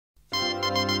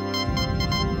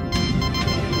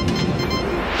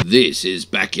This is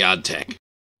Backyard Tech.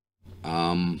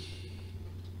 There's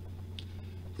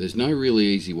no really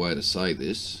easy way to say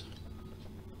this.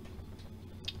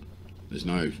 There's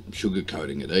no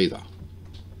sugarcoating it either.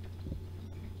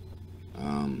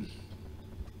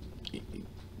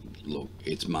 Look,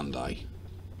 it's Monday.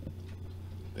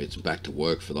 It's back to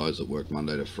work for those that work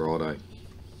Monday to Friday.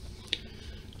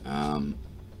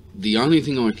 The only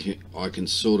thing I can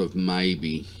sort of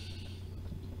maybe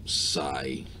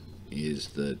say is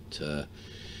that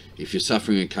if you're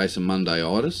suffering a case of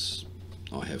Mondayitis,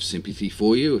 I have sympathy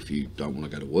for you if you don't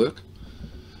want to go to work.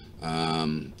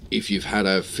 If you've had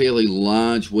a fairly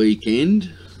large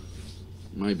weekend,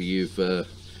 maybe you've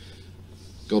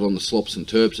got on the slops and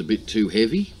terps a bit too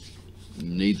heavy, you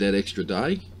need that extra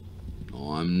day,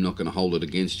 I'm not going to hold it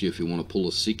against you if you want to pull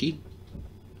a sickie.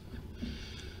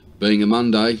 Being a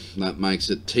Monday, that makes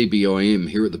it TBIM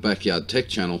here at the Backyard Tech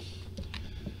channel.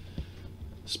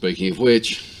 Speaking of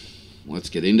which, let's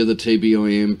get into the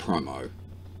TBIM promo.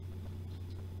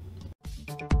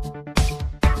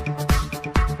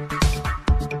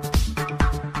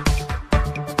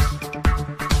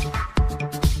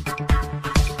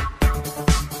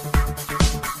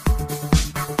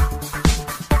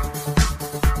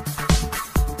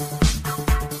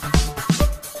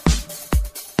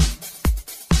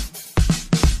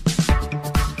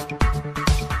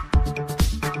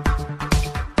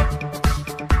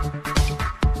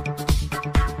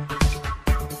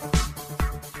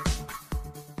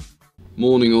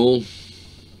 Morning all.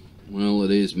 Well, it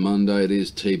is Monday, it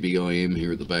is TBIM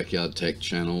here at the Backyard Tech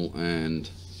channel, and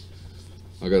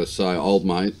I gotta say, old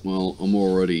mate, well, I'm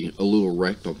already a little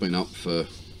wrecked. I've been up for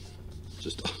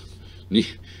just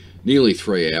nearly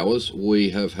 3 hours.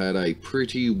 We have had a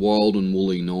pretty wild and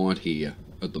woolly night here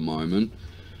at the moment.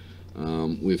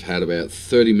 We've had about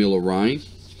 30 mil of rain,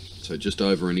 so just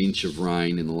over an inch of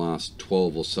rain in the last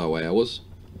 12 or so hours.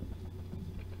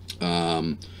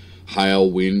 Hail,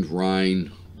 wind,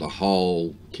 rain, the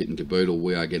whole kit and caboodle.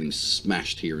 We are getting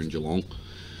smashed here in Geelong.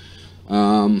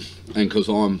 And because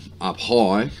I'm up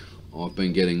high, I've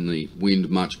been getting the wind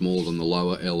much more than the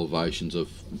lower elevations of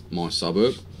my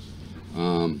suburb.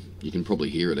 You can probably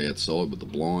hear it outside with the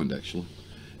blind, actually.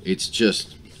 It's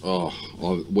just,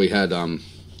 we had a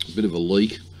bit of a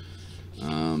leak.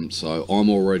 So I'm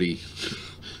already,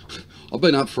 I've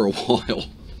been up for a while.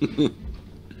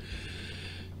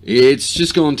 It's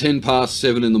just gone 10 past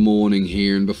 7 in the morning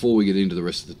here, and before we get into the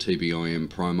rest of the TBIM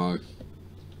promo,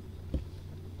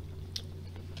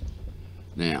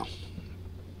 now,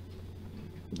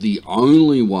 the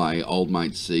only way old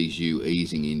mate sees you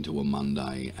easing into a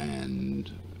Monday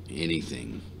and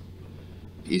anything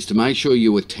is to make sure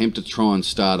you attempt to try and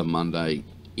start a Monday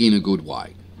in a good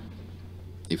way,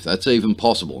 if that's even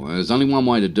possible. And there's only one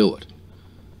way to do it.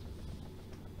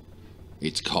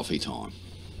 It's coffee time.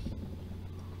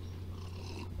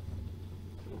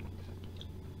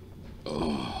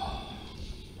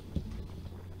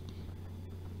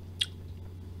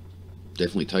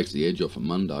 Definitely takes the edge off a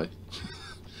Monday.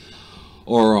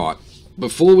 Alright,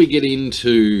 before we get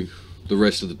into the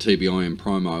rest of the TBIM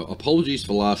promo, apologies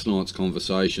for last night's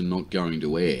conversation not going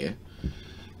to air.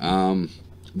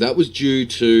 That was due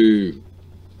to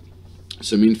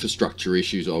some infrastructure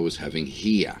issues I was having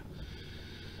here.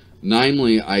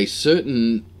 Namely, a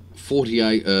certain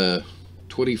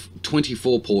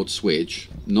 24 port switch,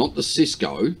 not the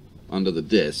Cisco under the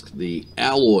desk, the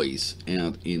alloys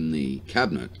out in the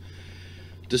cabinet,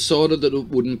 decided that it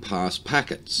wouldn't pass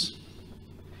packets.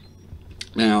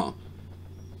 Now,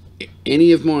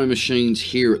 any of my machines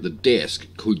here at the desk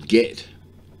could get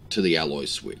to the alloy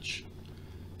switch,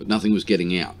 but nothing was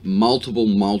getting out. Multiple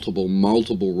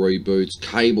reboots,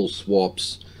 cable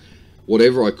swaps,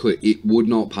 whatever I could, it would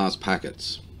not pass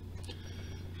packets.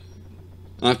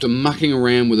 After mucking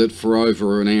around with it for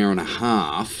over an hour and a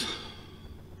half,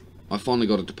 I finally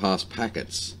got it to pass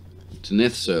packets to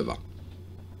Neth server.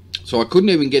 So I couldn't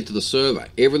even get to the server.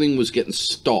 Everything was getting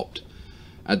stopped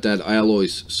at that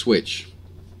alloys switch.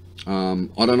 I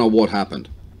don't know what happened.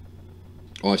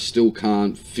 I still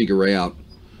can't figure out,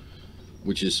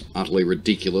 which is utterly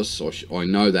ridiculous. I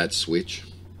know that switch.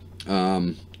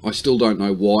 I still don't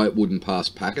know why it wouldn't pass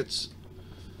packets.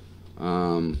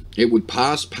 It would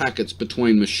pass packets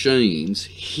between machines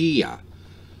here,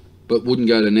 but wouldn't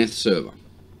go to Neth server.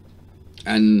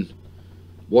 And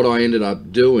what I ended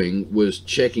up doing was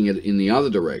checking it in the other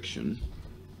direction,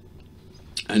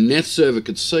 and Neth server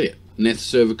could see it. Neth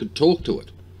server could talk to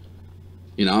it.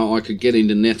 You know, I could get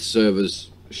into Neth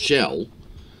server's shell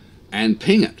and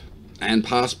ping it and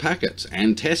pass packets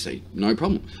and Tessie, no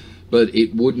problem. but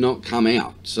it would not come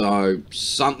out. So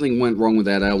something went wrong with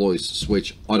that alloy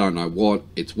switch. I don't know what.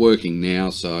 It's working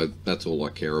now, so that's all I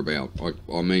care about.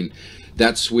 I mean,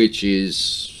 that switch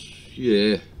is,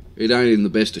 yeah, it ain't in the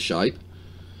best of shape.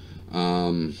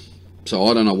 So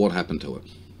I don't know what happened to it.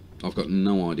 I've got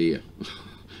no idea.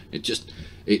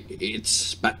 It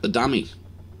spat the dummy,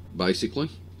 basically.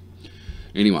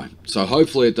 Anyway, so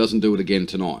hopefully it doesn't do it again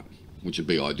tonight, which would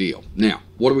be ideal. Now,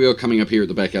 what do we got coming up here at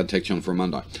the Backyard Tech Channel for a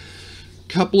Monday?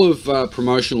 Couple of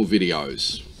promotional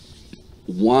videos.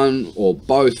 One or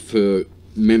both for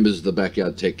members of the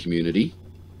Backyard Tech community.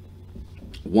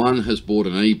 One has bought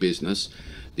an e-business.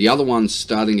 The other one's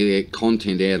starting to get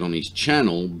content out on his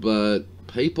channel, but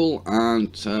people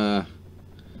aren't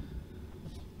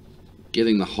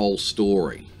getting the whole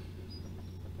story.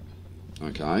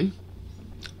 Okay.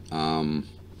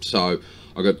 So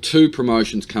I've got two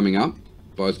promotions coming up,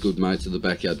 both good mates of the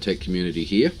Backyard Tech community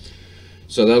here.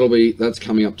 So that's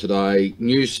coming up today.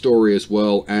 News story as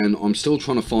well, and I'm still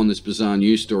trying to find this bizarre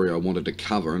news story I wanted to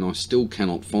cover, and I still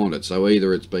cannot find it. So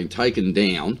either it's been taken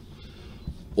down,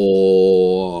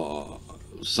 or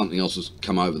something else has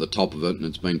come over the top of it and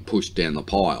it's been pushed down the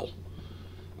pile.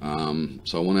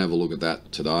 So I want to have a look at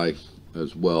that today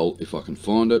as well, if I can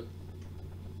find it.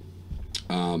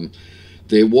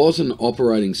 There was an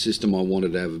operating system I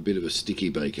wanted to have a bit of a sticky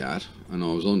beak at, and I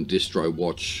was on Distro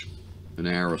Watch an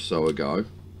hour or so ago.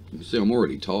 You can see I'm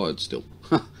already tired still.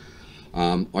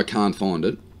 I can't find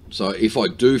it, so if I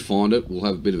do find it, we'll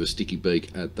have a bit of a sticky beak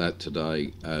at that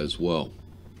today as well,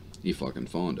 if I can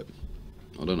find it.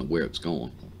 I don't know where it's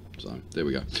gone, so there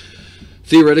we go.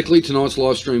 Theoretically, tonight's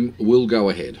live stream will go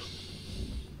ahead.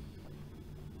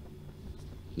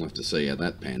 We'll have to see how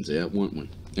that pans out, won't we?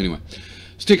 Anyway,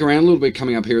 stick around. A little bit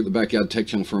coming up here at the Backyard Tech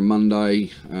Channel for a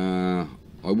Monday. I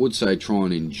would say try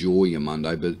and enjoy your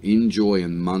Monday, but enjoy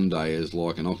and Monday is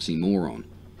like an oxymoron.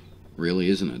 Really,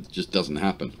 isn't it? It just doesn't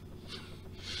happen.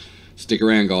 Stick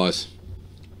around, guys.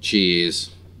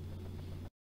 Cheers.